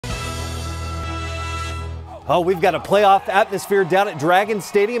Oh, we've got a playoff atmosphere down at Dragon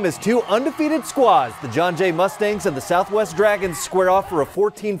Stadium as two undefeated squads, the John Jay Mustangs and the Southwest Dragons, square off for a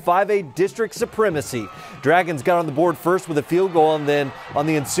 14-5A district supremacy. Dragons got on the board first with a field goal, and then on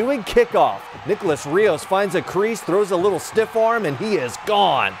the ensuing kickoff, Nicholas Rios finds a crease, throws a little stiff arm, and he is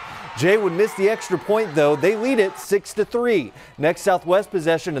gone. Jay would miss the extra point, though. They lead it 6-3. Next Southwest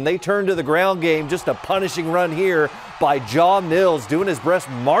possession, and they turn to the ground game. Just a punishing run here by Jaw Mills, doing his best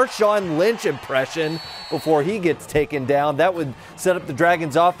Marshawn Lynch impression before he gets taken down. That would set up the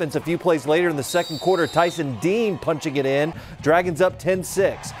Dragons offense a few plays later in the second quarter. Tyson Dean punching it in. Dragons up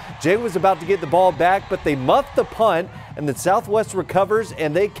 10-6. Jay was about to get the ball back, but they muffed the punt, and the Southwest recovers,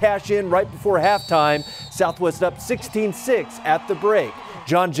 and they cash in right before halftime. Southwest up 16-6 at the break.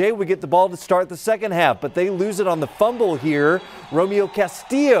 John Jay would get the ball to start the second half, but they lose it on the fumble here. Romeo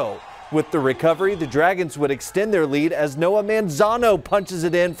Castillo with the recovery. The Dragons would extend their lead as Noah Manzano punches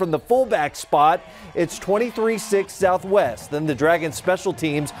it in from the fullback spot. It's 23-6 Southwest. Then the Dragons special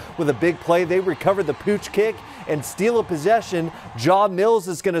teams with a big play. They recover the pooch kick and steal a possession. Jaw Mills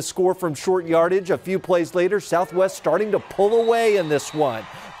is going to score from short yardage. A few plays later, Southwest starting to pull away in this one.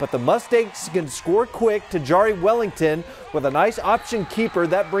 But the Mustangs can score quick to Jari Wellington with a nice option keeper.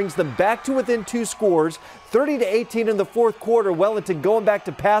 That brings them back to within 2 scores, 30-18 in the fourth quarter. Wellington going back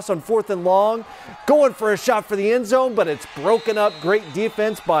to pass on 4th and long, going for a shot for the end zone, but it's broken up. Great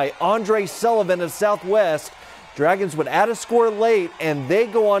defense by Andre Sullivan of Southwest. Dragons would add a score late, and they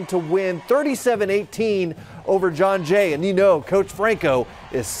go on to win 37-18 over John Jay. And you know Coach Franco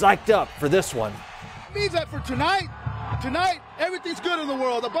is psyched up for this one. Means that for tonight, everything's good in the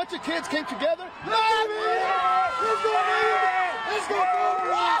world. A bunch of kids came together. Let's go.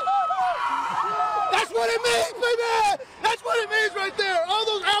 That's what it means, baby. That's what it means right there. All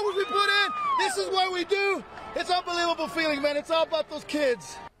those hours we put in, this is what we do. It's an unbelievable feeling, man. It's all about those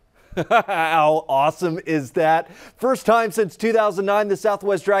kids. How awesome is that? First time since 2009, the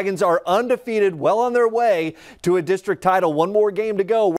Southwest Dragons are undefeated, well on their way to a district title. One more game to go.